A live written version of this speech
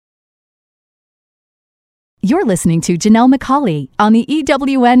You're listening to Janelle McCauley on the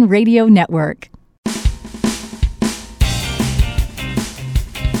EWN Radio Network.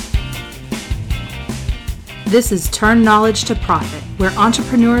 This is Turn Knowledge to Profit, where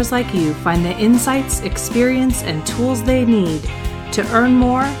entrepreneurs like you find the insights, experience, and tools they need to earn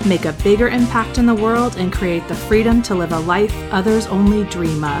more, make a bigger impact in the world, and create the freedom to live a life others only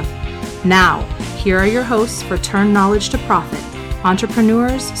dream of. Now, here are your hosts for Turn Knowledge to Profit,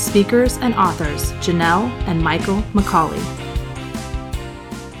 entrepreneurs, speakers, and authors, Janelle and Michael McCauley.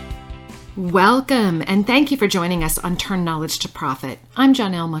 Welcome, and thank you for joining us on Turn Knowledge to Profit. I'm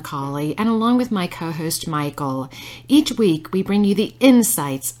Janelle McCauley, and along with my co-host Michael, each week we bring you the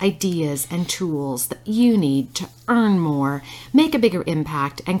insights, ideas, and tools that you need to earn more, make a bigger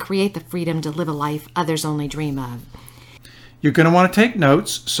impact, and create the freedom to live a life others only dream of. You're going to want to take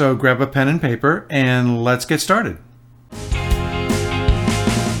notes, so grab a pen and paper, and let's get started.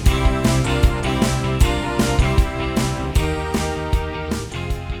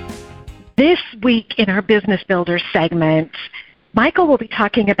 This week in our Business Builders segment, Michael will be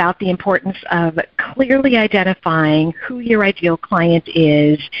talking about the importance of clearly identifying who your ideal client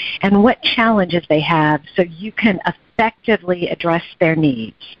is and what challenges they have so you can effectively address their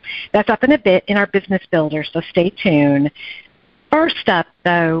needs. That's up in a bit in our Business Builders, so stay tuned. First up,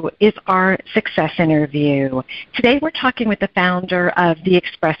 though, is our success interview. Today we're talking with the founder of the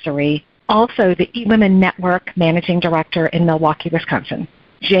Expressory, also the eWomenNetwork Managing Director in Milwaukee, Wisconsin,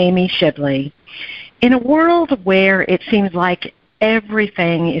 Jamie Shibley. In a world where it seems like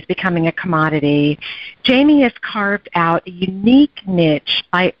everything is becoming a commodity, Jamie has carved out a unique niche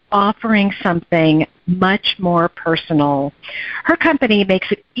by offering something much more personal. Her company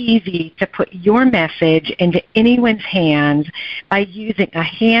makes it easy to put your message into anyone's hands by using a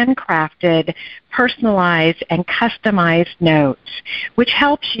handcrafted, personalized, and customized notes, which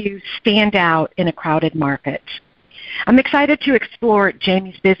helps you stand out in a crowded market. I'm excited to explore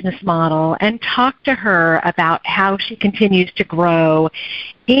Jamie's business model and talk to her about how she continues to grow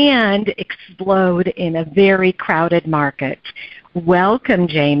and explode in a very crowded market. Welcome,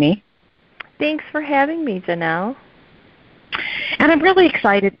 Jamie. Thanks for having me, Janelle. And I'm really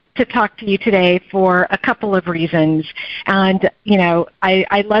excited to talk to you today for a couple of reasons. And,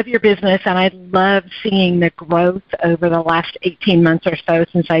 I love your business, and I love seeing the growth over the last 18 months or so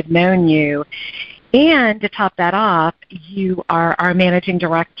since I've known you. And to top that off, you are our managing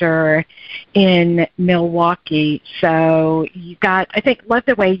director in Milwaukee. So you've got, love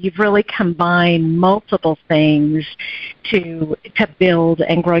the way you've really combined multiple things to build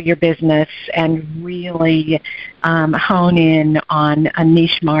and grow your business and really hone in on a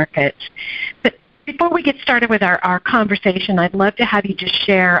niche market. But before we get started with our conversation, I'd love to have you just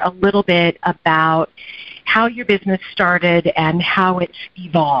share a little bit about how your business started and how it's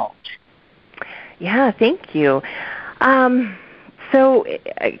evolved. Yeah, thank you. So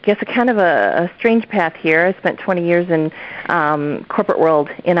I guess a kind of a strange path here. I spent 20 years in corporate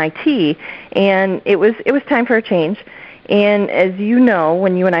world in IT, and it was time for a change. And as you know,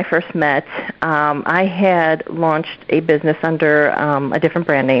 when you and I first met, I had launched a business under a different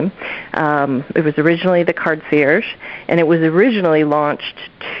brand name. It was originally the Concierge, and it was originally launched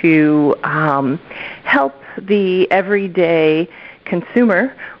to help the everyday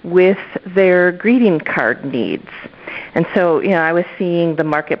consumer with their greeting card needs. And so, I was seeing the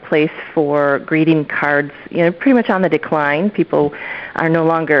marketplace for greeting cards, pretty much on the decline. People are no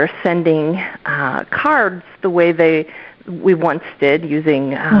longer sending cards the way we once did,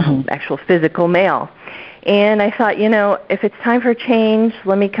 using actual physical mail. And I thought, if it's time for change,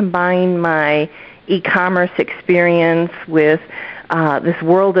 let me combine my e-commerce experience with this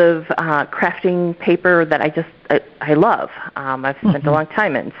world of crafting paper that I love. I've spent a long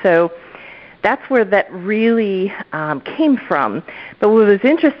time in. So that's where that really came from. But what was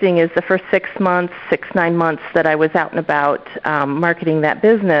interesting is the first 9 months that I was out and about marketing that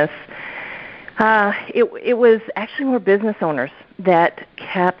business, it was actually more business owners that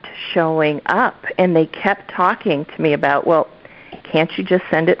kept showing up, and they kept talking to me about, well, can't you just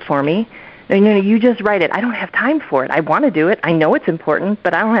send it for me? You just write it. I don't have time for it. I want to do it. I know it's important,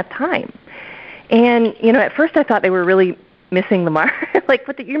 but I don't have time. And, at first I thought they were really missing the mark.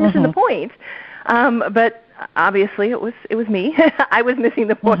 You're missing the point. But obviously it was me. I was missing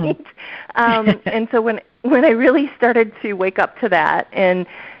the point. And so when I really started to wake up to that and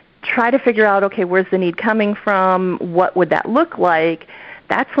try to figure out, okay, where's the need coming from? What would that look like?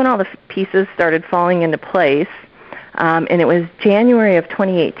 That's when all the pieces started falling into place. And it was January of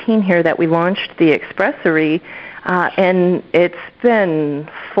 2018 here that we launched the Expressory, and it's been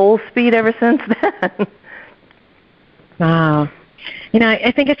full speed ever since then. Wow.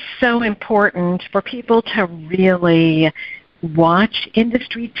 I think it's so important for people to really watch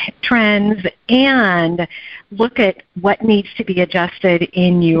industry trends and look at what needs to be adjusted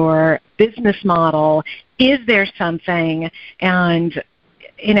in your business model. Is there something? And,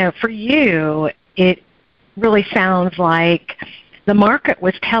 for you, it really sounds like the market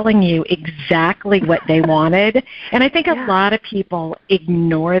was telling you exactly what they wanted. And I think a lot of people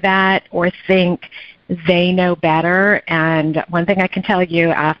ignore that or think they know better. And one thing I can tell you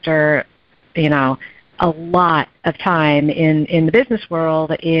after, a lot of time in the business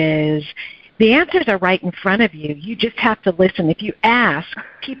world is the answers are right in front of you. You just have to listen. If you ask,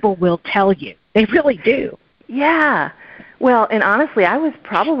 people will tell you. They really do. Yeah. Well, and honestly, I was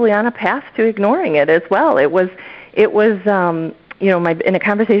probably on a path to ignoring it as well. It was in a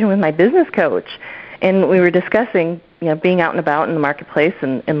conversation with my business coach, and we were discussing, being out and about in the marketplace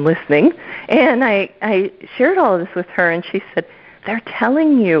and listening. And I shared all of this with her, and she said, "They're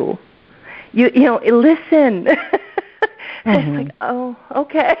telling you. Listen." And it's like, oh,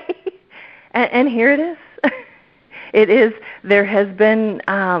 okay. And here it is. It is. There has been.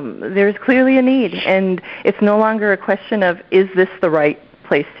 There's clearly a need, and it's no longer a question of is this the right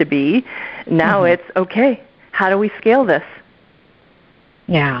place to be. Now it's okay. How do we scale this?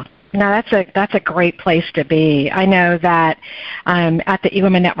 Yeah. No, that's a great place to be. I know that at the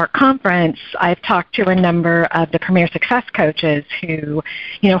eWomenNetwork conference, I've talked to a number of the premier success coaches who,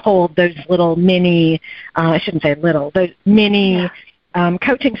 hold those little mini, I shouldn't say little, those mini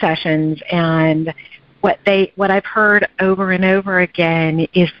coaching sessions, and what I've heard over and over again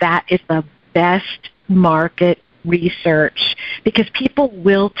is that is the best market research, because people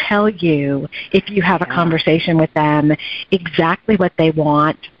will tell you if you have a conversation with them exactly what they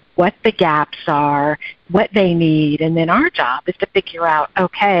want, what the gaps are, what they need, and then our job is to figure out,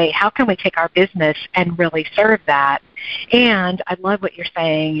 okay, how can we take our business and really serve that? And I love what you're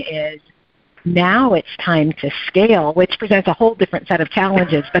saying is now it's time to scale, which presents a whole different set of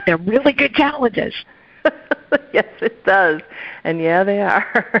challenges, but they're really good challenges. Yes, it does. And yeah, they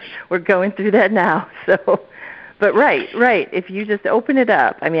are. We're going through that now. But right. If you just open it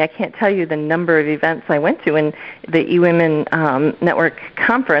up, I can't tell you the number of events I went to in the eWomen Network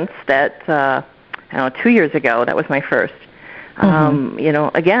conference that, 2 years ago, that was my first.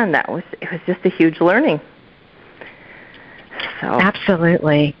 Again, it was just a huge learning. So.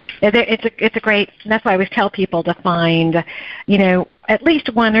 Absolutely. It's a great, that's why I always tell people to find, at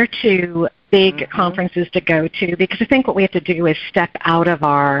least one or two big conferences to go to, because I think what we have to do is step out of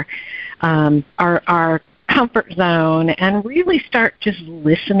our comfort zone and really start just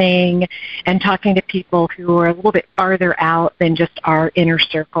listening and talking to people who are a little bit farther out than just our inner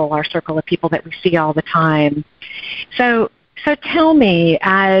circle, our circle of people that we see all the time. So tell me,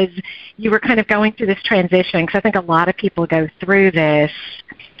 as you were kind of going through this transition, because I think a lot of people go through this,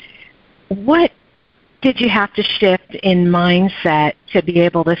 what did you have to shift in mindset to be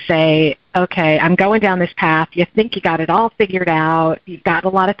able to say, okay, I'm going down this path. You think you got it all figured out. You've got a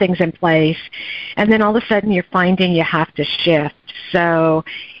lot of things in place. And then all of a sudden you're finding you have to shift. So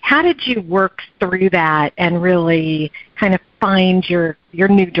how did you work through that and really kind of find your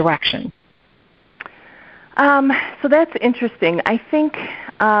new direction? So that's interesting. I think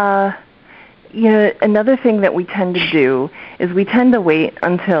another thing that we tend to do is we tend to wait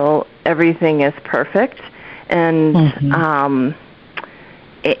until everything is perfect, and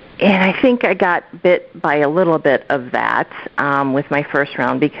I think I got bit by a little bit of that with my first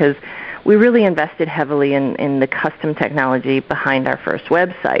round, because we really invested heavily in the custom technology behind our first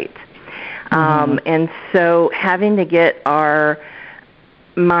website. And so having to get our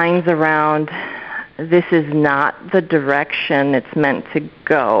minds around this is not the direction it's meant to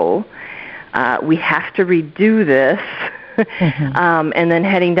go. We have to redo this. And then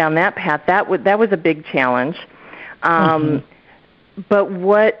heading down that path, that was a big challenge. But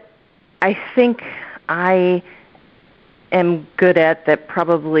what I think I am good at that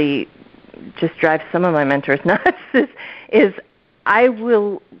probably just drives some of my mentors nuts is I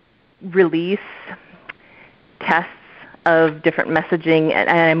will release tests of different messaging, and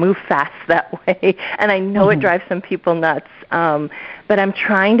I move fast that way. And I know it drives some people nuts, but I'm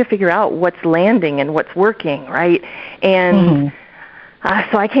trying to figure out what's landing and what's working, right? And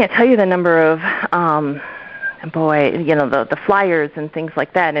so I can't tell you the number of, the flyers and things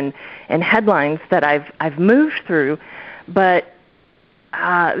like that, and headlines that I've moved through, but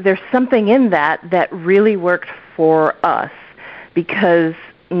there's something in that really worked for us, because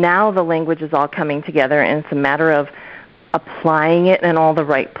now the language is all coming together, and it's a matter of applying it in all the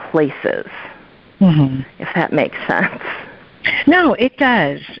right places, if that makes sense. No, it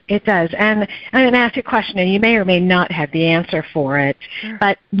does. It does. And I'm going to ask you a question, and you may or may not have the answer for it, Sure.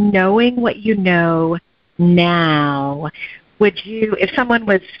 but knowing what you know now, would you, if someone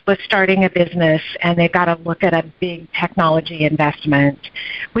was starting a business and they've got to look at a big technology investment,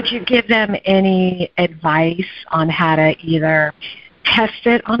 would you give them any advice on how to either test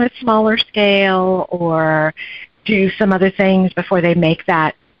it on a smaller scale or do some other things before they make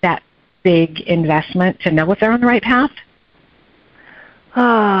that big investment to know if they're on the right path?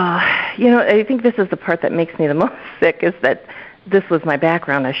 I think this is the part that makes me the most sick, is that this was my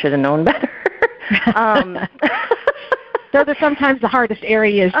background. I should have known better. Those are sometimes the hardest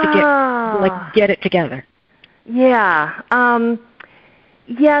areas to get it together. Yeah.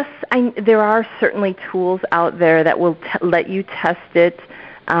 Yes, there are certainly tools out there that will let you test it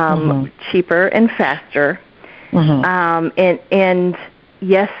cheaper and faster. And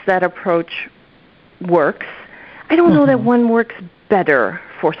yes, that approach works. I don't know that one works better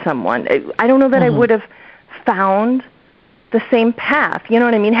for someone. I don't know that I would have found the same path. You know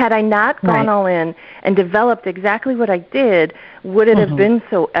what I mean? Had I not gone all in and developed exactly what I did, would it have been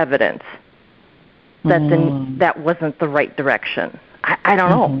so evident that that wasn't the right direction? I don't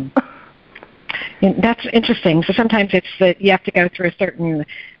know. And that's interesting. So sometimes it's that you have to go through a certain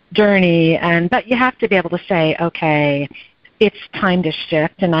journey, but you have to be able to say, okay, it's time to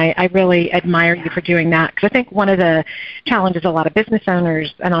shift, and I really admire you for doing that, because I think one of the challenges a lot of business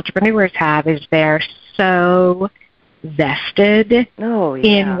owners and entrepreneurs have is they're so vested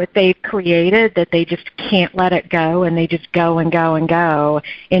in what they've created that they just can't let it go, and they just go and go and go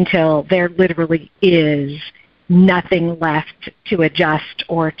until there literally is nothing left to adjust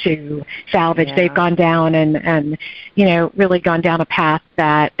or to salvage. Yeah. They've gone down and really gone down a path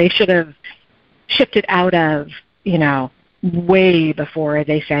that they should have shifted out of, way before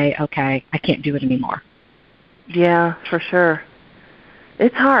they say, okay, I can't do it anymore. Yeah, for sure.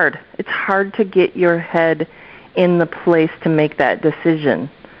 It's hard. It's hard to get your head in the place to make that decision.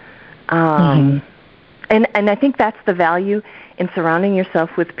 And I think that's the value in surrounding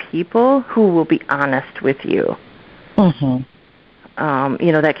yourself with people who will be honest with you.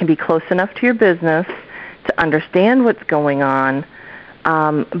 That can be close enough to your business to understand what's going on,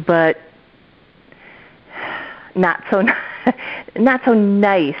 but not so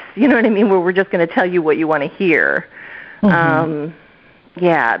nice. You know what I mean? Where we're just going to tell you what you want to hear. Because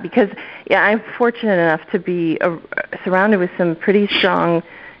I'm fortunate enough to be surrounded with some pretty strong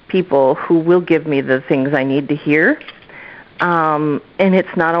people who will give me the things I need to hear. And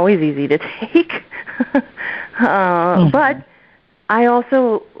it's not always easy to take. But I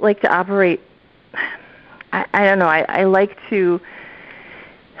also like to operate, I don't know, I like to,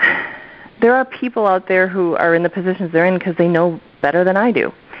 there are people out there who are in the positions they're in because they know better than I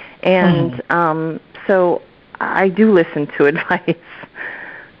do. And so I do listen to advice.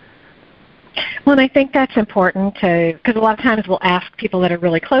 Well, and I think that's important because a lot of times we'll ask people that are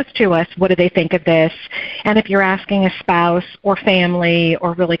really close to us, what do they think of this? And if you're asking a spouse or family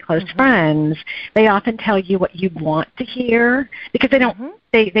or really close friends, they often tell you what you want to hear because they don't.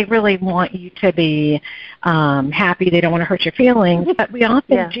 They really want you to be happy. They don't want to hurt your feelings. But we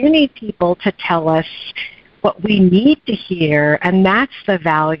often do need people to tell us what we need to hear, and that's the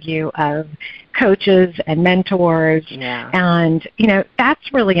value of coaches and mentors. And,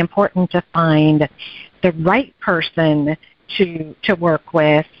 that's really important to find the right person to work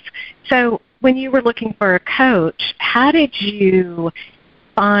with. So when you were looking for a coach, how did you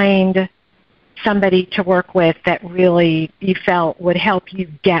find somebody to work with that really you felt would help you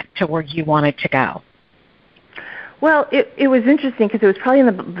get to where you wanted to go? Well, it was interesting because it was probably in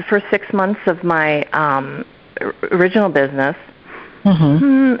the first 6 months of my original business.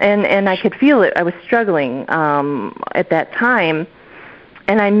 And I could feel it. I was struggling at that time.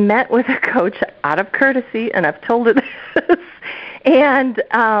 And I met with a coach out of courtesy, and I've told her this. And,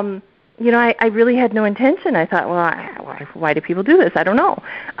 I really had no intention. I thought, well, why do people do this? I don't know.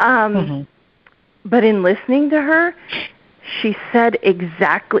 But in listening to her, she said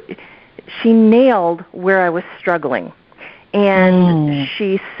she nailed where I was struggling. And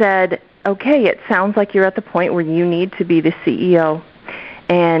she said, okay, it sounds like you're at the point where you need to be the CEO.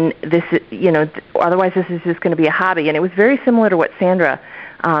 And this, otherwise this is just going to be a hobby. And it was very similar to what Sandra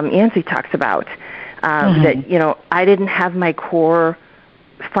Yancey talks about, that, I didn't have my core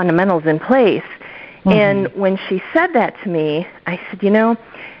fundamentals in place. And when she said that to me, I said,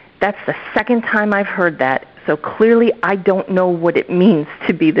 that's the second time I've heard that. So clearly I don't know what it means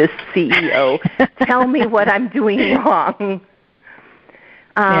to be this CEO. Tell me what I'm doing wrong.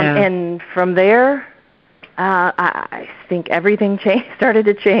 And from there, I think everything started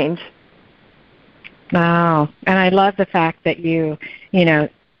to change. Oh, and I love the fact that you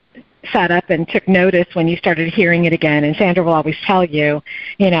sat up and took notice when you started hearing it again. And Sandra will always tell you,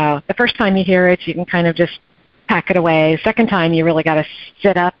 the first time you hear it, you can kind of just pack it away. Second time, you really got to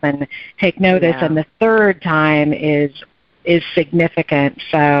sit up and take notice. Yeah. And the third time is significant.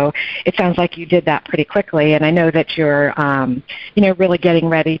 So it sounds like you did that pretty quickly. And I know that you're, really getting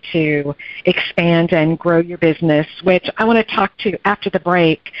ready to expand and grow your business, which I want to talk to after the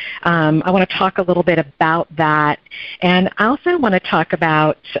break. I want to talk a little bit about that. And I also want to talk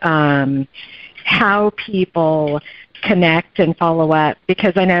about how people connect and follow up,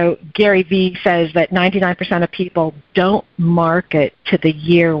 because I know Gary Vee says that 99% of people don't market to the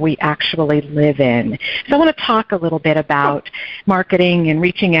year we actually live in. So I want to talk a little bit about marketing and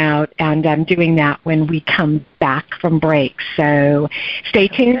reaching out, and doing that when we come back from break. So stay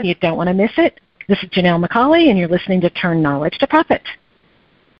tuned. You don't want to miss it. This is Janelle McCauley, and you're listening to Turn Knowledge to Profit.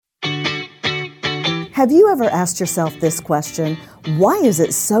 Have you ever asked yourself this question? Why is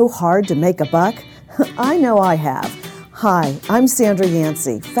it so hard to make a buck? I know I have. Hi, I'm Sandra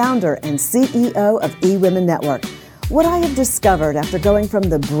Yancey, founder and CEO of eWomenNetwork. What I have discovered after going from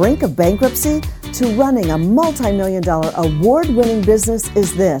the brink of bankruptcy to running a multi-million-dollar award-winning business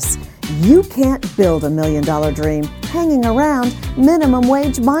is this: you can't build $1 million dream hanging around minimum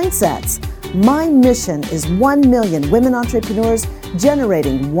wage mindsets. My mission is 1 million women entrepreneurs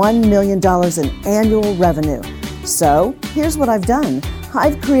generating $1 million in annual revenue. So here's what I've done.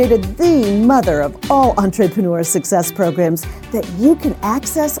 I've created the mother of all entrepreneur success programs that you can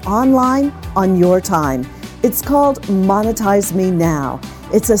access online on your time. It's called Monetize Me Now.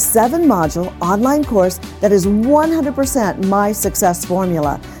 It's a 7-module online course that is 100% my success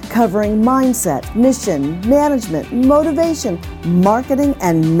formula, covering mindset, mission, management, motivation, marketing,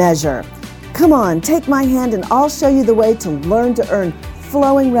 and measure. Come on, take my hand and I'll show you the way to learn to earn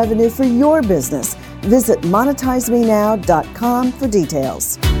flowing revenue for your business. Visit monetizemenow.com for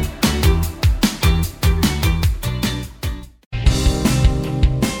details.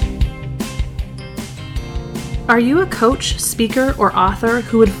 Are you a coach, speaker, or author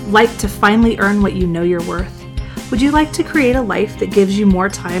who would like to finally earn what you know you're worth? Would you like to create a life that gives you more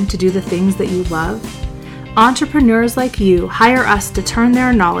time to do the things that you love? Entrepreneurs like you hire us to turn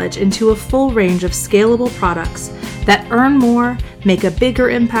their knowledge into a full range of scalable products that earn more, make a bigger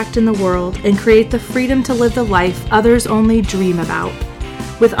impact in the world, and create the freedom to live the life others only dream about.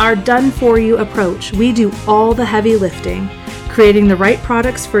 With our done-for-you approach, we do all the heavy lifting, creating the right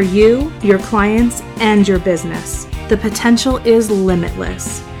products for you, your clients, and your business. The potential is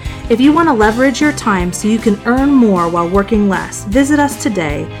limitless. If you want to leverage your time so you can earn more while working less, visit us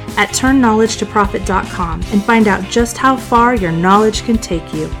today at turnknowledgetoprofit.com and find out just how far your knowledge can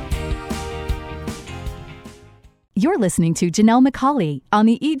take you. You're listening to Janelle McCauley on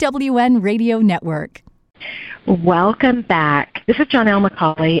the EWN Radio Network. Welcome back. This is Janelle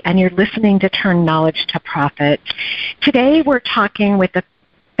McCauley, and you're listening to Turn Knowledge to Profit. Today we're talking with the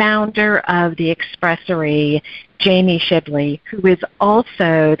founder of the Expressory, Jamie Shibley, who is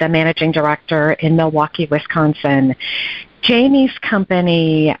also the managing director in Milwaukee, Wisconsin. Jamie's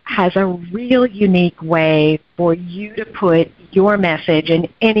company has a real unique way for you to put your message in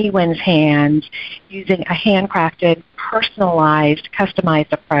anyone's hands using a handcrafted, personalized,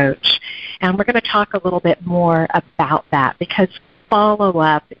 customized approach. And we're going to talk a little bit more about that because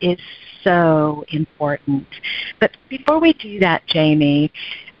follow-up is so important. But before we do that, Jamie,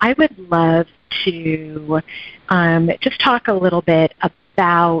 I would love to just talk a little bit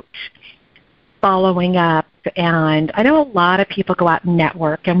about following up. And I know a lot of people go out and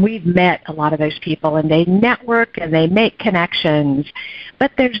network, and we've met a lot of those people, and they network and they make connections,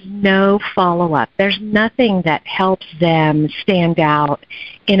 but there's no follow-up. There's nothing that helps them stand out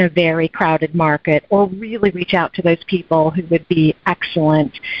in a very crowded market or really reach out to those people who would be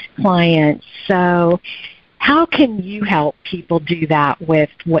excellent clients. So how can you help people do that with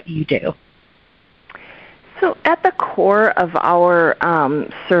what you do? So at the core of our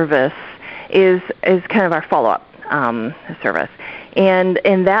service is kind of our follow-up service, and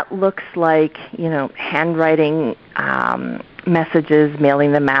that looks like handwriting messages,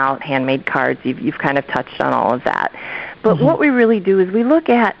 mailing them out, handmade cards. You've kind of touched on all of that, but what we really do is we look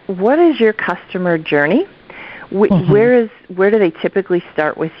at what is your customer journey. Where do they typically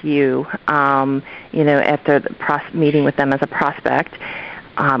start with you? After the meeting with them as a prospect.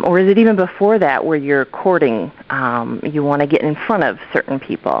 Or is it even before that where you're courting, you want to get in front of certain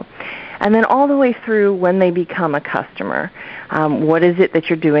people? And then all the way through when they become a customer. What is it that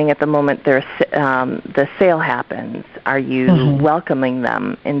you're doing at the moment the sale happens? Are you welcoming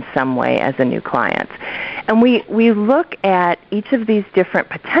them in some way as a new client? And we look at each of these different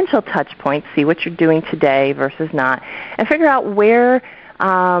potential touch points, see what you're doing today versus not, and figure out where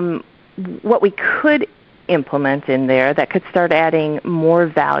what we could implement in there that could start adding more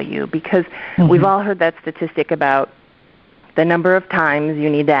value, because we've all heard that statistic about the number of times you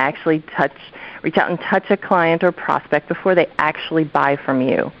need to actually reach out and touch a client or prospect before they actually buy from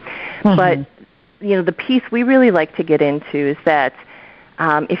you. But, the piece we really like to get into is that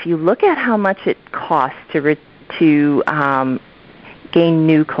if you look at how much it costs to gain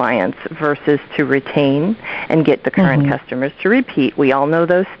new clients versus to retain and get the current customers to repeat, we all know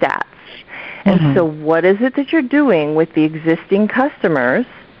those stats. And so what is it that you're doing with the existing customers,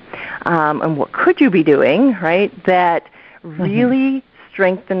 and what could you be doing, right, that really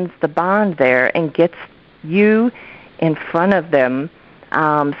strengthens the bond there and gets you in front of them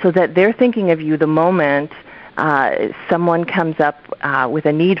so that they're thinking of you the moment someone comes up with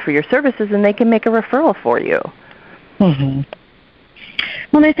a need for your services, and they can make a referral for you.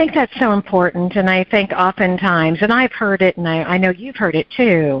 Well, I think that's so important, and I think oftentimes, and I've heard it, and I know you've heard it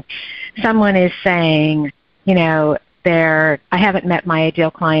too, someone is saying, I haven't met my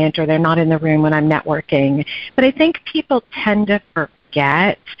ideal client, or they're not in the room when I'm networking. But I think people tend to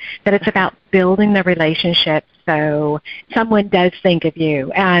forget that it's about building the relationship so someone does think of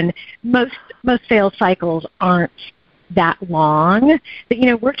you. And most sales cycles aren't that long.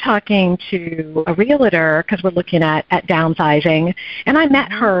 But, we're talking to a realtor because we're looking at downsizing, and I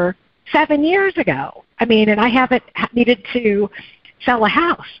met her 7 years ago. And I haven't needed to sell a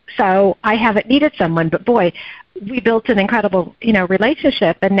house, so I haven't needed someone. But, boy, we built an incredible,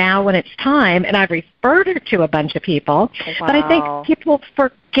 relationship, and now when it's time, and I've referred her to a bunch of people, but I think people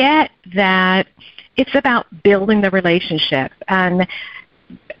forget that it's about building the relationship. And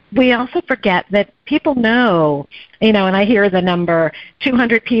we also forget that people know, and I hear the number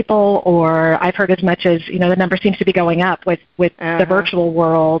 200 people, or I've heard as much as, the number seems to be going up with the virtual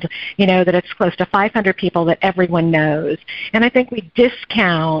world, that it's close to 500 people that everyone knows. And I think we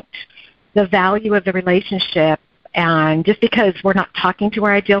discount the value of the relationship, and just because we're not talking to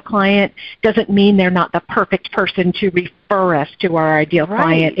our ideal client doesn't mean they're not the perfect person to refer us to our ideal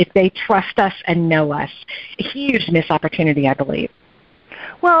client if they trust us and know us. A huge missed opportunity, I believe.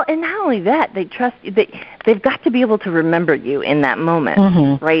 Well, and not only that, they trust you. They've got to be able to remember you in that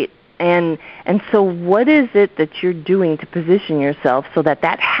moment, right? And so what is it that you're doing to position yourself so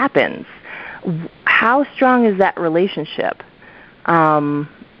that happens? How strong is that relationship?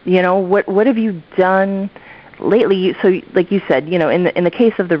 What have you done lately? So like you said, in the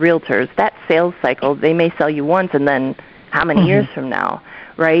case of the realtors, that sales cycle, they may sell you once and then how many years from now,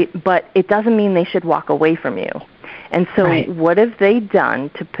 right? But it doesn't mean they should walk away from you. And so what have they done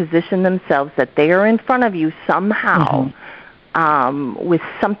to position themselves that they are in front of you somehow with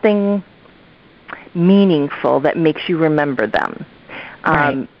something meaningful that makes you remember them?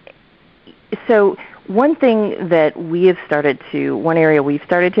 So one thing that one area we've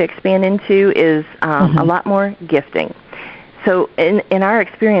started to expand into is a lot more gifting. So in our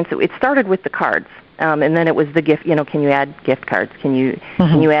experience, it started with the cards, and then it was the gift, can you add gift cards? Can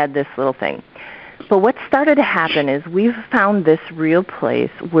you add this little thing? But what started to happen is we've found this real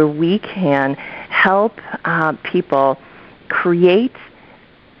place where we can help people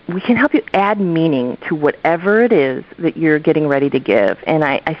we can help you add meaning to whatever it is that you're getting ready to give. And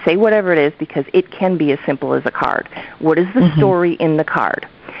I say whatever it is because it can be as simple as a card. What is the story in the card?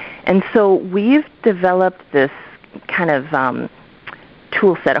 And so we've developed this kind of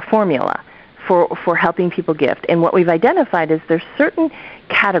tool set, a formula for helping people gift. And what we've identified is there's certain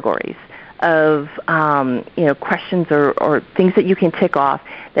categories of questions or things that you can tick off,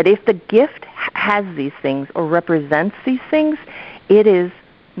 that if the gift has these things or represents these things, it is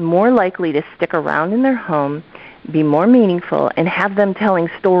more likely to stick around in their home, be more meaningful, and have them telling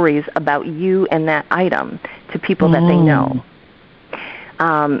stories about you and that item to people that they know.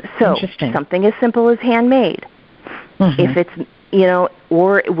 So something as simple as handmade. If it's,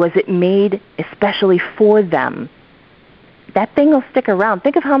 or was it made especially for them, that thing will stick around.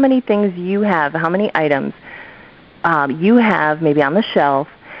 Think of how many things you have, how many items you have maybe on the shelf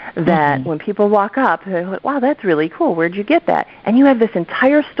that when people walk up, they're like, wow, that's really cool. Where'd you get that? And you have this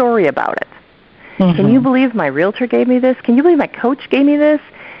entire story about it. Can you believe my realtor gave me this? Can you believe my coach gave me this?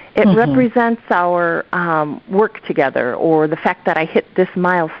 It represents our work together, or the fact that I hit this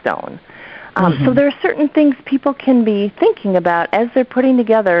milestone. So there are certain things people can be thinking about as they're putting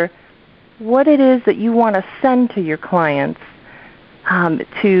together what it is that you want to send to your clients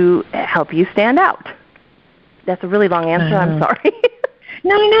to help you stand out. That's a really long answer. I'm sorry.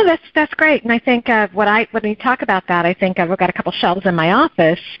 No, that's great. And I think when you talk about that, I think I've got a couple shelves in my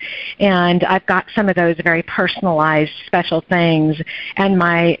office, and I've got some of those very personalized, special things. And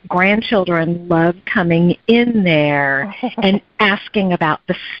my grandchildren love coming in there and asking about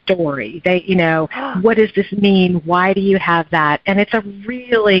the story. They, what does this mean? Why do you have that? And it's a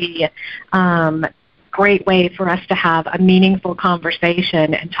really great way for us to have a meaningful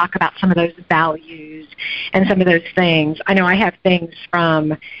conversation and talk about some of those values and some of those things. I know I have things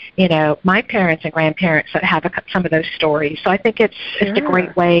from, my parents and grandparents that have some of those stories. So I think it's just a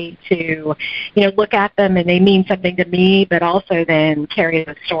great way to, look at them and they mean something to me, but also then carry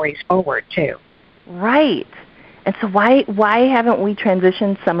those stories forward too. Right. And so why haven't we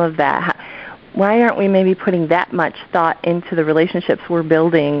transitioned some of that? Why aren't we maybe putting that much thought into the relationships we're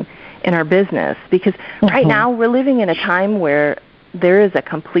building in our business? Because right now we're living in a time where there is a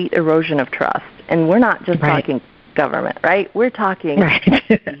complete erosion of trust. And we're not just talking government, right? We're talking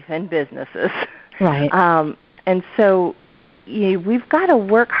even businesses. Right. And so we've got to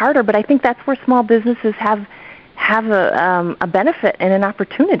work harder, but I think that's where small businesses have a benefit and an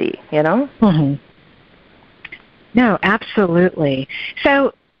opportunity, Mm-hmm. No, absolutely.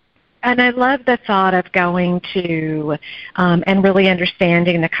 So, and I love the thought of going to and really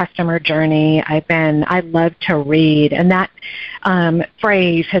understanding the customer journey. I love to read, and that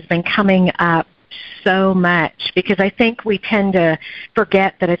phrase has been coming up so much because I think we tend to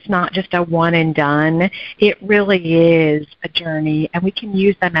forget that it's not just a one and done. It really is a journey, and we can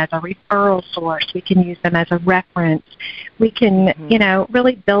use them as a referral source. We can use them as a reference. We can,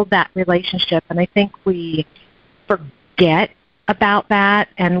 really build that relationship, and I think we forget about that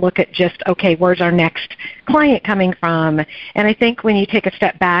and look at just, okay, where's our next client coming from? And I think when you take a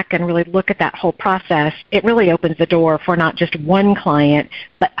step back and really look at that whole process, it really opens the door for not just one client,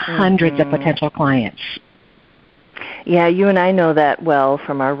 but hundreds of potential clients. Yeah, you and I know that well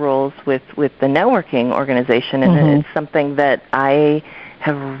from our roles with the networking organization, and it's something that I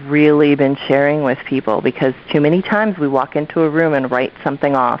have really been sharing with people because too many times we walk into a room and write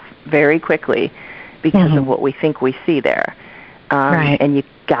something off very quickly because of what we think we see there. And you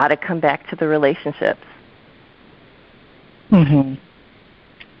got to come back to the relationships.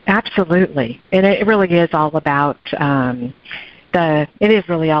 Absolutely. And it really is all about the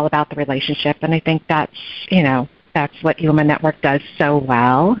relationship. And I think that's what eWomenNetwork does so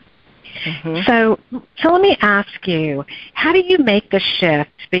well. So let me ask you, how do you make the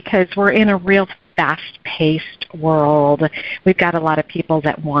shift? Because we're in a real fast-paced world. We've got a lot of people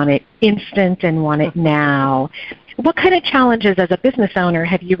that want it instant and want it now. What kind of challenges as a business owner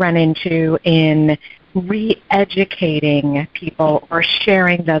have you run into in re-educating people or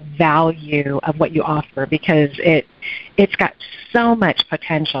sharing the value of what you offer? Because it's got so much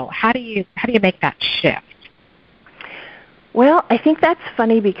potential. How do you make that shift? Well, I think that's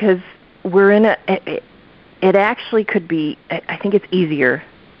funny because we're in it actually could be. I think it's easier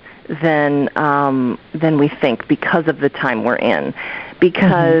than we think because of the time we're in.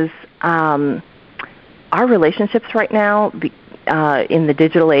 Because our relationships right now in the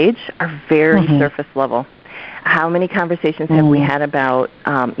digital age are very surface level. How many conversations have we had about,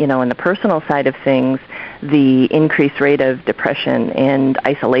 in the personal side of things, the increased rate of depression and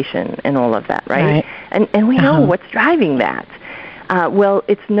isolation and all of that, right? And we know what's driving that. Well,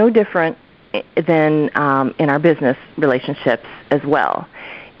 it's no different than in our business relationships as well.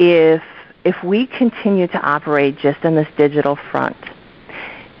 If we continue to operate just on this digital front,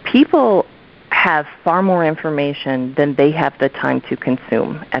 people have far more information than they have the time to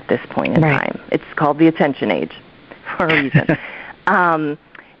consume at this point in time. It's called the attention age for a reason.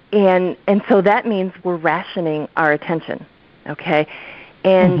 And so that means we're rationing our attention, okay?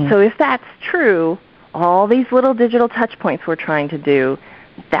 And so if that's true, all these little digital touch points we're trying to do,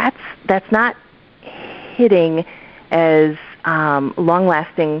 that's not hitting as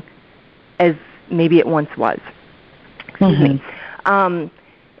long-lasting as maybe it once was. Excuse me.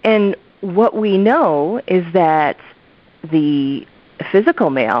 And what we know is that the physical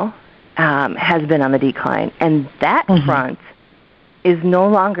mail has been on the decline, and that front is no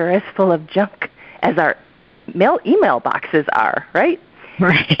longer as full of junk as our email boxes are, right?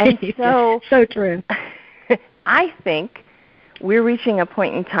 Right. And so true. I think we're reaching a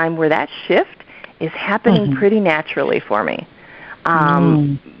point in time where that shift is happening pretty naturally for me.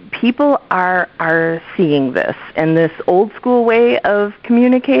 People are seeing this, and this old school way of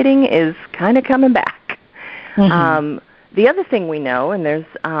communicating is kind of coming back. The other thing we know, and there's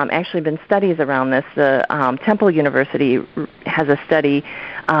actually been studies around this, Temple University has a study,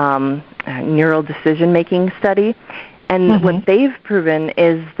 neural decision-making study, and what they've proven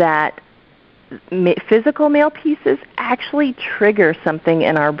is that physical male pieces actually trigger something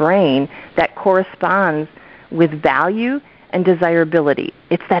in our brain that corresponds with value and desirability.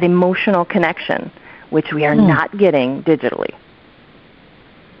 It's that emotional connection, which we are not getting digitally.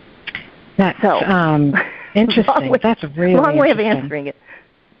 That's interesting. That's really long way of answering it.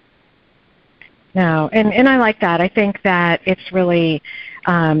 No, and I like that. I think that it's really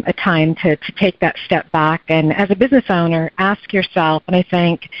a time to take that step back and, as a business owner, ask yourself, and I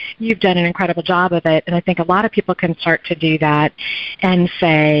think you've done an incredible job of it, and I think a lot of people can start to do that and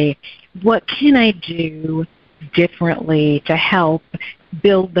say, what can I do differently to help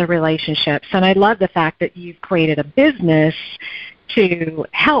build the relationships? And I love the fact that you've created a business to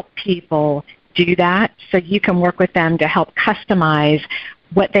help people do that, so you can work with them to help customize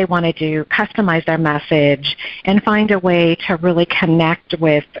what they want to do, customize their message, and find a way to really connect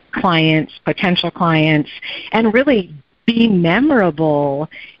with clients, potential clients, and really be memorable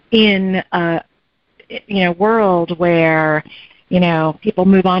in a world where people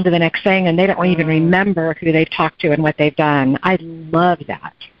move on to the next thing and they don't even remember who they've talked to and what they've done. I love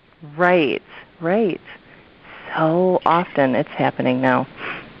that. Right. So often it's happening now.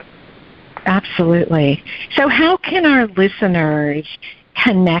 Absolutely. So how can our listeners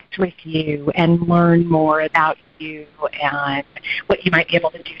connect with you and learn more about you and what you might be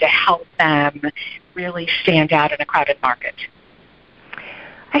able to do to help them really stand out in a crowded market?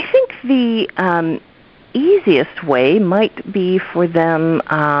 I think the easiest way might be for them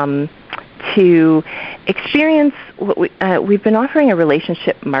to experience what we've been offering a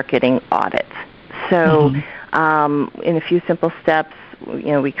relationship marketing audit. So in a few simple steps,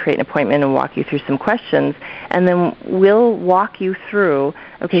 we create an appointment and walk you through some questions, and then we'll walk you through,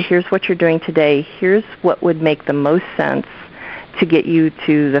 okay, here's what you're doing today, here's what would make the most sense to get you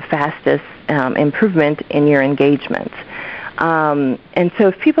to the fastest improvement in your engagement. And so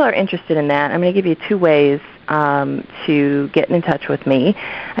if people are interested in that, I'm going to give you 2 ways to get in touch with me.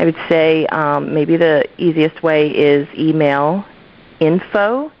 I would say maybe the easiest way is email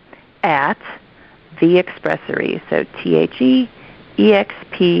info@theexpressory, so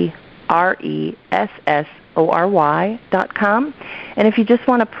THEEXPRESSORY.com. And if you just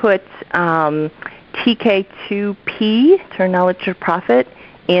want to put TK2P, Turn Knowledge to Profit,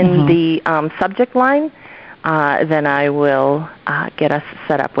 in the subject line, then I will get us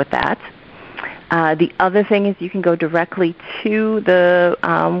set up with that. The other thing is you can go directly to the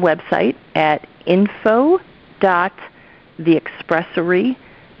website at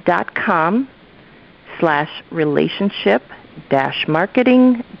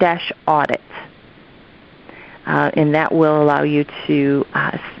info.theexpressory.com/relationship-marketing-audit. And that will allow you to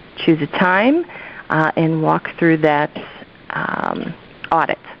choose a time and walk through that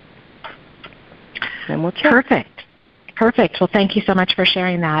audit. And we'll check. Perfect. Well, thank you so much for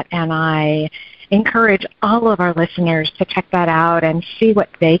sharing that. And I encourage all of our listeners to check that out and see what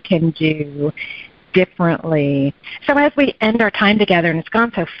they can do differently. So as we end our time together, and it's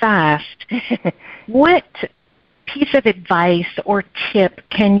gone so fast, what piece of advice or tip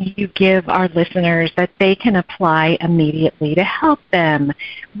can you give our listeners that they can apply immediately to help them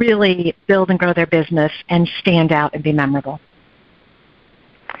really build and grow their business and stand out and be memorable?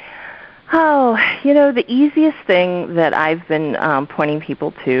 Oh, the easiest thing that I've been pointing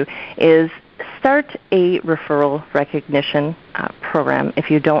people to is start a referral recognition program if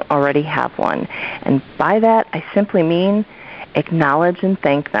you don't already have one. And by that, I simply mean acknowledge and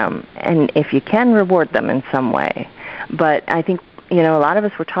thank them. And if you can, reward them in some way. But I think, a lot of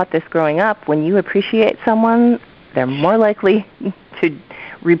us were taught this growing up. When you appreciate someone, they're more likely to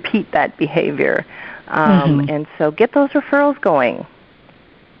repeat that behavior. And so get those referrals going.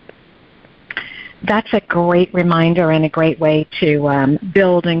 That's a great reminder and a great way to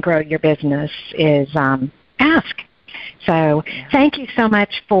build and grow your business is ask. So thank you so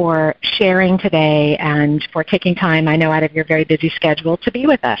much for sharing today and for taking time, I know, out of your very busy schedule to be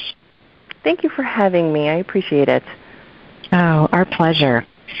with us. Thank you for having me. I appreciate it. Oh, our pleasure.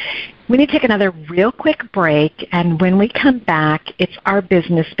 We need to take another real quick break, and when we come back, it's our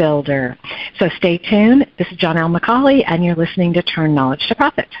business builder. So stay tuned. This is Janelle McCauley, and you're listening to Turn Knowledge to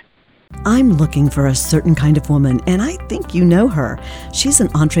Profit. I'm looking for a certain kind of woman, and I think you know her. She's an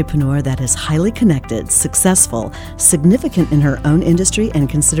entrepreneur that is highly connected, successful, significant in her own industry, and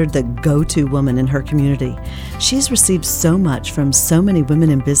considered the go-to woman in her community. She's received so much from so many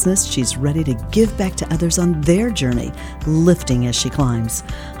women in business, she's ready to give back to others on their journey, lifting as she climbs.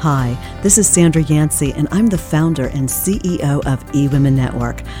 Hi, this is Sandra Yancey, and I'm the founder and CEO of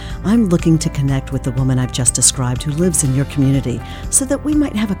eWomenNetwork. I'm looking to connect with the woman I've just described who lives in your community so that we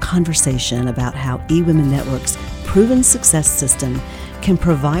might have a conversation about how eWomenNetwork's proven success system can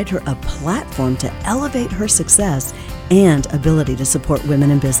provide her a platform to elevate her success and ability to support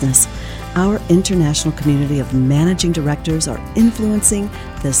women in business. Our international community of managing directors are influencing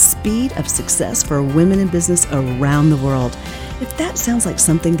the speed of success for women in business around the world. If that sounds like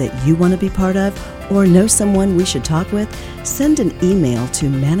something that you want to be part of or know someone we should talk with, send an email to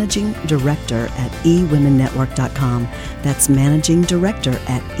managingdirector@eWomenNetwork.com. That's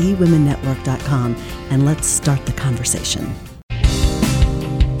managingdirector@eWomenNetwork.com. And let's start the conversation.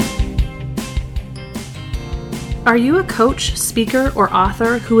 Are you a coach, speaker, or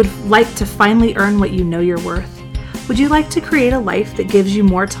author who would like to finally earn what you know you're worth? Would you like to create a life that gives you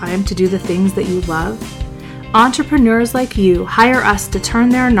more time to do the things that you love? Entrepreneurs like you hire us to turn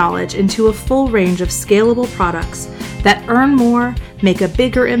their knowledge into a full range of scalable products that earn more, make a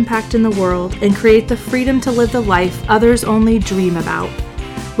bigger impact in the world, and create the freedom to live the life others only dream about.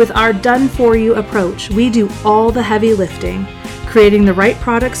 With our done-for-you approach, we do all the heavy lifting, creating the right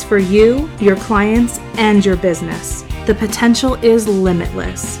products for you, your clients, and your business. The potential is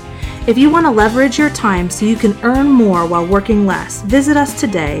limitless. If you want to leverage your time so you can earn more while working less, visit us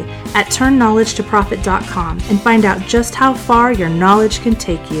today at turnknowledgetoprofit.com and find out just how far your knowledge can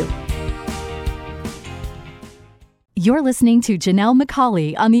take you. You're listening to Janelle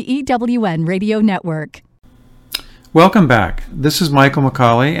McCauley on the EWN Radio Network. Welcome back. This is Michael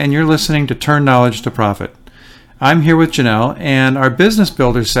McCauley, and you're listening to Turn Knowledge to Profit. I'm here with Janelle, and our Business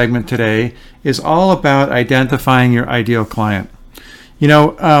Builder segment today is all about identifying your ideal client. You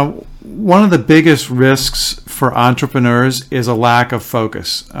know, one of the biggest risks for entrepreneurs is a lack of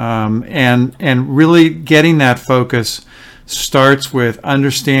focus, and really getting that focus starts with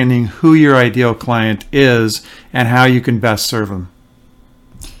understanding who your ideal client is and how you can best serve them.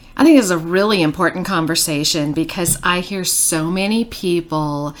 I think this is a really important conversation because I hear so many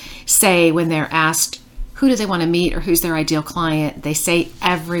people say when they're asked who do they want to meet or who's their ideal client, they say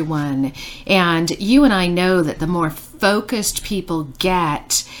everyone. And you and I know that the more focused people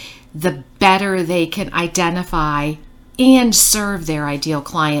get, the better they can identify and serve their ideal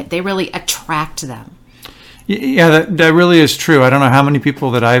client. They really attract them. Yeah, that really is true. I don't know how many people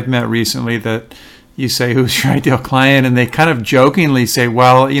that I've met recently that you say, who's your ideal client? And they kind of jokingly say,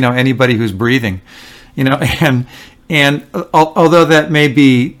 well, you know, anybody who's breathing, you know, and although that may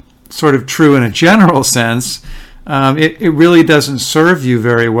be sort of true in a general sense, it really doesn't serve you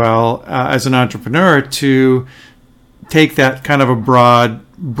very well as an entrepreneur to take that kind of a broad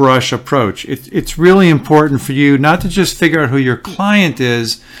brush approach. It's really important for you not to just figure out who your client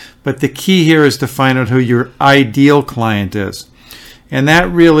is, but the key here is to find out who your ideal client is. And that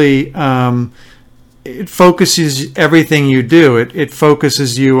really, it focuses everything you do. It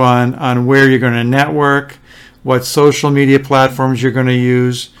focuses you on where you're going to network, what social media platforms you're going to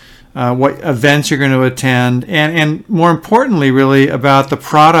use, what events you're going to attend, and more importantly, really about the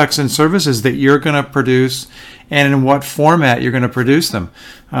products and services that you're going to produce and in what format you're going to produce them.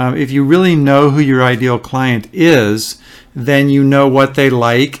 If you really know who your ideal client is, then you know what they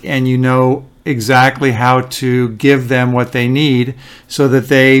like and you know exactly how to give them what they need so that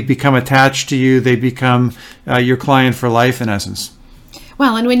they become attached to you, they become your client for life in essence.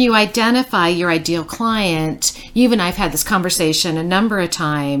 Well, and when you identify your ideal client, you and I have had this conversation a number of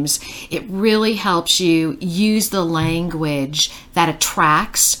times, it really helps you use the language that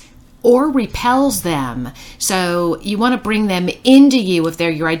attracts or repels them. So you want to bring them into you if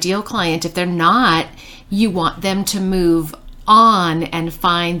they're your ideal client. If they're not, you want them to move on and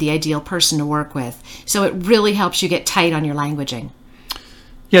find the ideal person to work with. So it really helps you get tight on your languaging.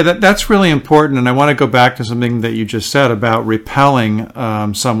 Yeah, that's really important, and I want to go back to something that you just said about repelling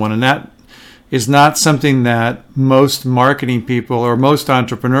someone, and that is not something that most marketing people or most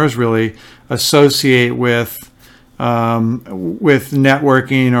entrepreneurs really associate with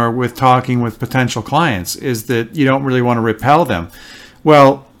networking or with talking with potential clients, is that you don't really want to repel them.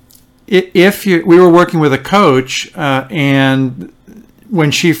 Well, we were working with a coach, and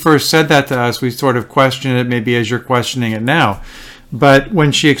when she first said that to us, we sort of questioned it, maybe as you're questioning it now. But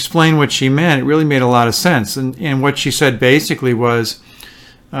when she explained what she meant, it really made a lot of sense. And what she said basically was,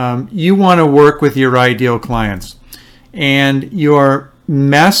 you want to work with your ideal clients. And your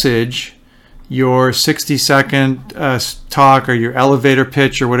message, your 60-second talk or your elevator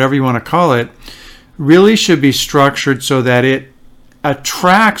pitch or whatever you want to call it, really should be structured so that it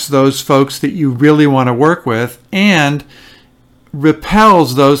attracts those folks that you really want to work with and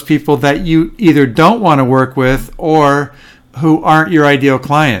repels those people that you either don't want to work with or who aren't your ideal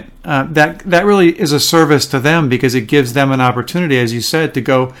client. That really is a service to them because it gives them an opportunity, as you said, to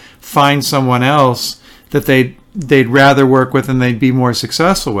go find someone else that they'd rather work with and they'd be more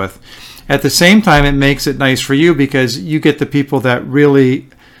successful with. At the same time, it makes it nice for you because you get the people that really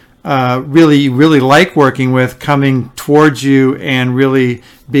like working with coming towards you and really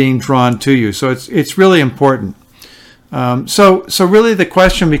being drawn to you. So it's really important. So really the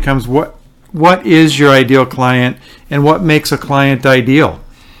question becomes what is your ideal client and what makes a client ideal?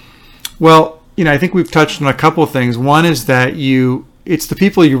 Well, I think we've touched on a couple of things. One is that it's the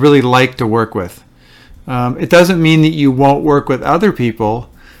people you really like to work with. It doesn't mean that you won't work with other people,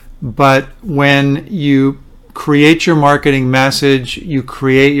 but when you create your marketing message, you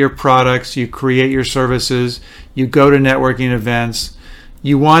create your products, you create your services, you go to networking events,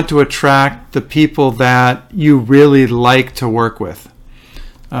 you want to attract the people that you really like to work with.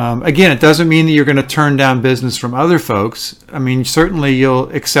 Again, it doesn't mean that you're going to turn down business from other folks. I mean, certainly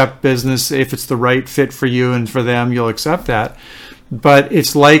you'll accept business if it's the right fit for you and for them, you'll accept that. But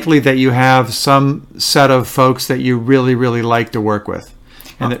it's likely that you have some set of folks that you really, really like to work with.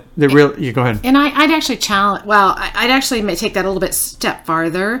 And you go ahead. And I'd actually I'd actually take that a little bit step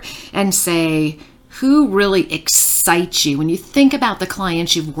farther and say, who really excites you? When you think about the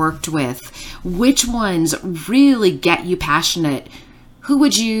clients you've worked with, which ones really get you passionate? Who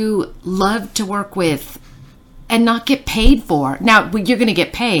would you love to work with and not get paid for? Now, you're going to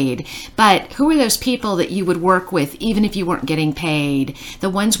get paid, but who are those people that you would work with even if you weren't getting paid? The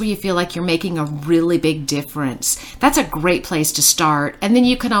ones where you feel like you're making a really big difference. That's a great place to start, and then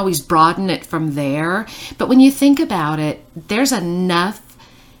you can always broaden it from there. But when you think about it, there's enough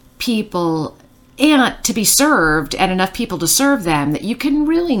people and to be served and enough people to serve them that you can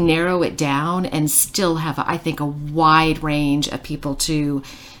really narrow it down and still have, I think, a wide range of people to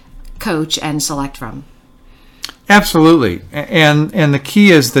coach and select from. Absolutely. And the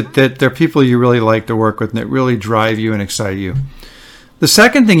key is that they're people you really like to work with and that really drive you and excite you. The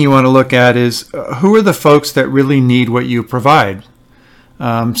second thing you want to look at is who are the folks that really need what you provide.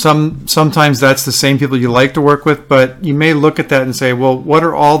 Sometimes that's the same people you like to work with, but you may look at that and say, well, what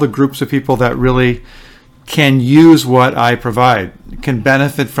are all the groups of people that really can use what I provide, can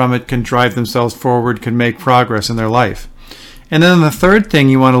benefit from it, can drive themselves forward, can make progress in their life? And then the third thing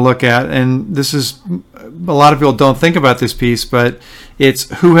you want to look at, and this is, a lot of people don't think about this piece, but it's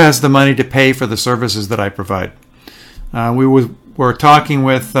who has the money to pay for the services that I provide. We were talking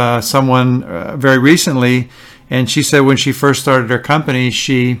with someone very recently, and she said when she first started her company,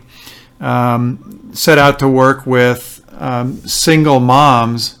 she set out to work with single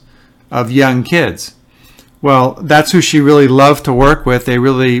moms of young kids. Well, that's who she really loved to work with. They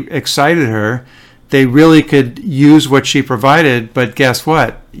really excited her. They really could use what she provided, but guess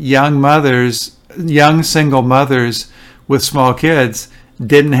what? Young single mothers with small kids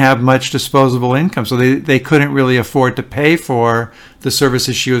didn't have much disposable income, so they couldn't really afford to pay for the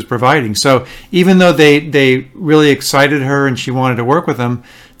services she was providing. So even though they really excited her and she wanted to work with them,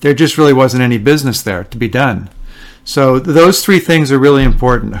 there just really wasn't any business there to be done. So those three things are really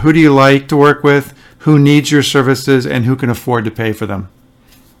important. Who do you like to work with? Who needs your services? And who can afford to pay for them?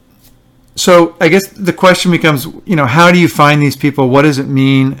 So I guess the question becomes, how do you find these people? What does it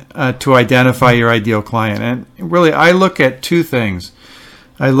mean to identify your ideal client? And really, I look at two things.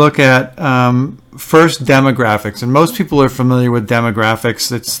 I look at first demographics, and most people are familiar with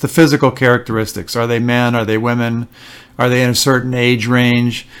demographics. It's the physical characteristics. Are they men? Are they women? Are they in a certain age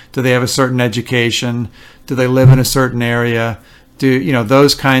range? Do they have a certain education? Do they live in a certain area?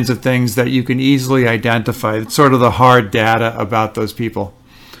 Those kinds of things that you can easily identify. It's sort of the hard data about those people.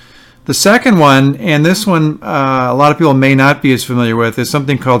 The second one, and this one a lot of people may not be as familiar with, is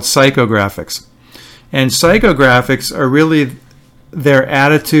something called psychographics. And psychographics are really their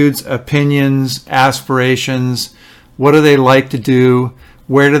attitudes, opinions, aspirations. What do they like to do?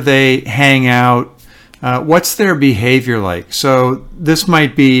 Where do they hang out? What's their behavior like? So this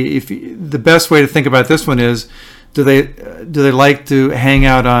might be, the best way to think about this one is, do they like to hang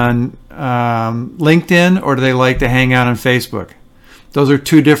out on LinkedIn, or do they like to hang out on Facebook? Those are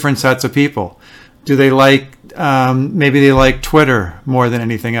two different sets of people. Do they like, maybe they like Twitter more than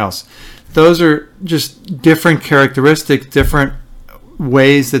anything else? Those are just different characteristics, different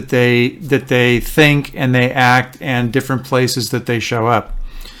ways that they think and they act, and different places that they show up.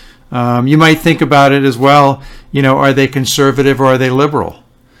 You might think about it as well, are they conservative or are they liberal?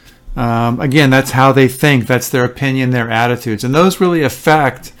 Again, that's how they think. That's their opinion, their attitudes. And those really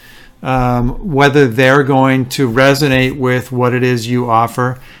affect whether they're going to resonate with what it is you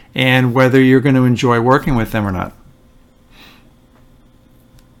offer and whether you're going to enjoy working with them or not.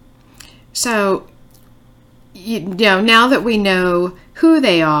 So, now that we know who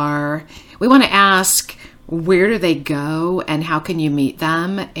they are, we want to ask, where do they go and how can you meet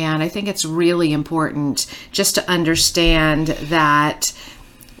them? And I think it's really important just to understand that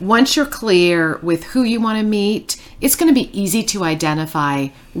once you're clear with who you want to meet, it's going to be easy to identify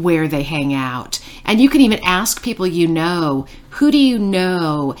where they hang out. And you can even ask people you know, who do you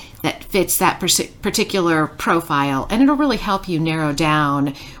know that fits that particular profile? And it'll really help you narrow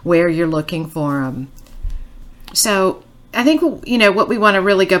down where you're looking for them. So I think, what we want to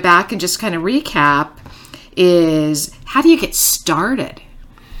really go back and just kind of recap is, how do you get started?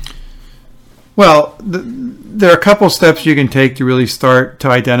 Well, there are a couple steps you can take to really start to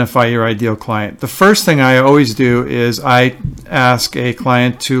identify your ideal client. The first thing I always do is I ask a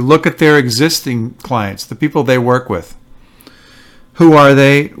client to look at their existing clients, the people they work with. Who are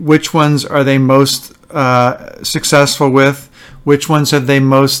they? Which ones are they most successful with? Which ones have they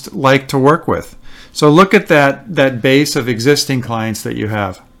most liked to work with? So look at that base of existing clients that you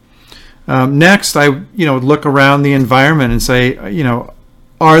have. Next, I look around the environment and say,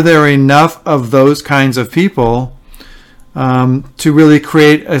 are there enough of those kinds of people to really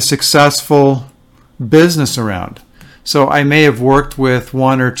create a successful business around? So I may have worked with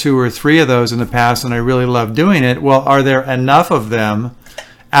one or two or three of those in the past and I really love doing it. Well, are there enough of them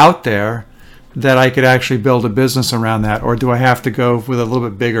out there that I could actually build a business around that? Or do I have to go with a little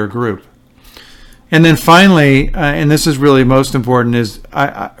bit bigger group? And then finally, and this is really most important, is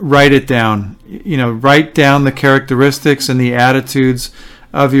I write it down. Write down the characteristics and the attitudes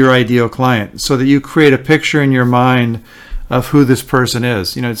of your ideal client so that you create a picture in your mind of who this person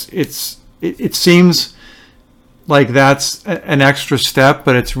is. It seems like that's an extra step,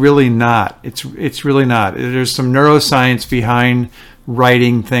 but it's really not. It's really not. There's some neuroscience behind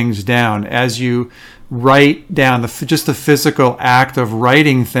writing things down. As you write down, just the physical act of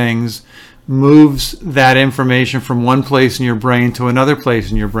writing things moves that information from one place in your brain to another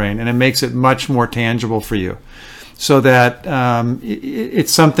place in your brain, and it makes it much more tangible for you. So that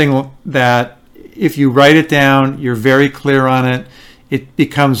it's something that if you write it down, you're very clear on it, it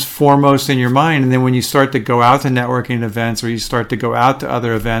becomes foremost in your mind. And then when you start to go out to networking events or you start to go out to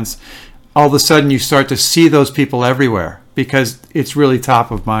other events, all of a sudden you start to see those people everywhere because it's really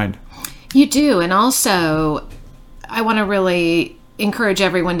top of mind. You do. And also, I want to really encourage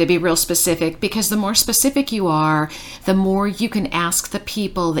everyone to be real specific, because the more specific you are, the more you can ask the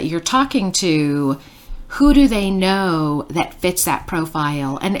people that you're talking to, who do they know that fits that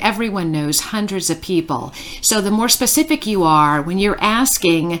profile? And everyone knows hundreds of people. So the more specific you are, when you're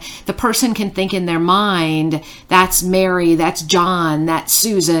asking, the person can think in their mind, that's Mary, that's John, that's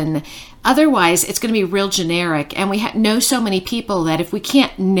Susan. Otherwise, it's going to be real generic. And we know so many people that if we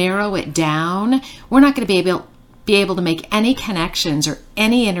can't narrow it down, we're not going to be able to make any connections or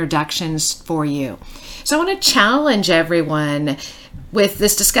any introductions for you. So I want to challenge everyone with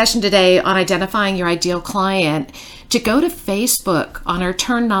this discussion today on identifying your ideal client to go to Facebook on our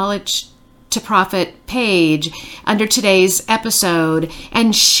Turn Knowledge to Profit page under today's episode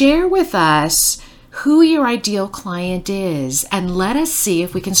and share with us who your ideal client is, and let us see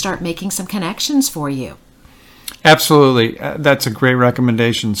if we can start making some connections for you. Absolutely. That's a great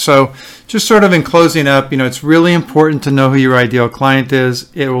recommendation. So just sort of in closing up, it's really important to know who your ideal client is.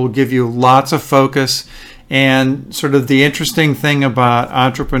 It will give you lots of focus. And sort of the interesting thing about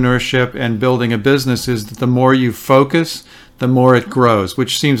entrepreneurship and building a business is that the more you focus, the more it grows,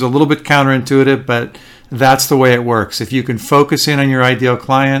 which seems a little bit counterintuitive, but that's the way it works. If you can focus in on your ideal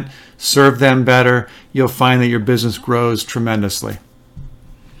client, serve them better, you'll find that your business grows tremendously.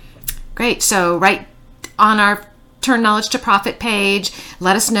 Great. So right on our Turn Knowledge to Profit page,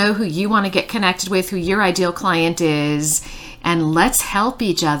 let us know who you want to get connected with, who your ideal client is, and let's help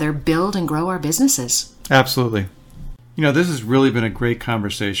each other build and grow our businesses. Absolutely. This has really been a great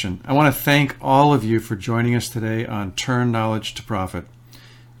conversation. I want to thank all of you for joining us today on Turn Knowledge to Profit.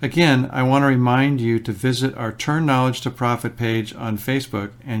 Again, I want to remind you to visit our Turn Knowledge to Profit page on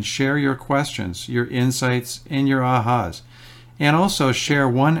Facebook and share your questions, your insights, and your ahas. And also share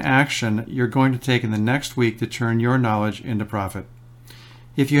one action you're going to take in the next week to turn your knowledge into profit.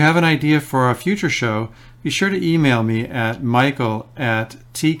 If you have an idea for a future show, be sure to email me at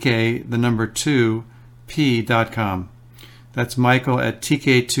michael@tk2p.com. That's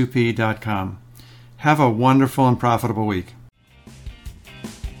michael@tk2p.com. Have a wonderful and profitable week.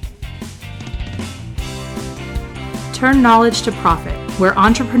 Turn Knowledge to Profit, where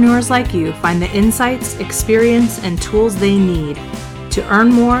entrepreneurs like you find the insights, experience, and tools they need to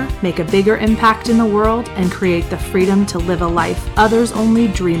earn more, make a bigger impact in the world, and create the freedom to live a life others only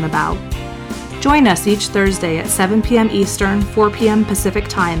dream about. Join us each Thursday at 7 p.m. Eastern, 4 p.m. Pacific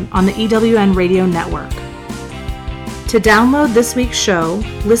Time on the EWN Radio Network. To download this week's show,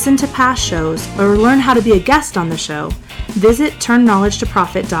 listen to past shows, or learn how to be a guest on the show, visit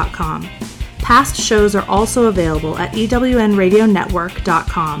turnknowledgetoprofit.com. Past shows are also available at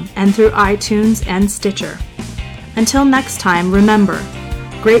eWNRadioNetwork.com and through iTunes and Stitcher. Until next time, remember,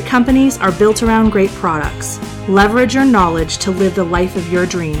 great companies are built around great products. Leverage your knowledge to live the life of your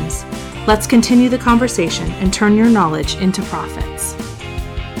dreams. Let's continue the conversation and turn your knowledge into profits.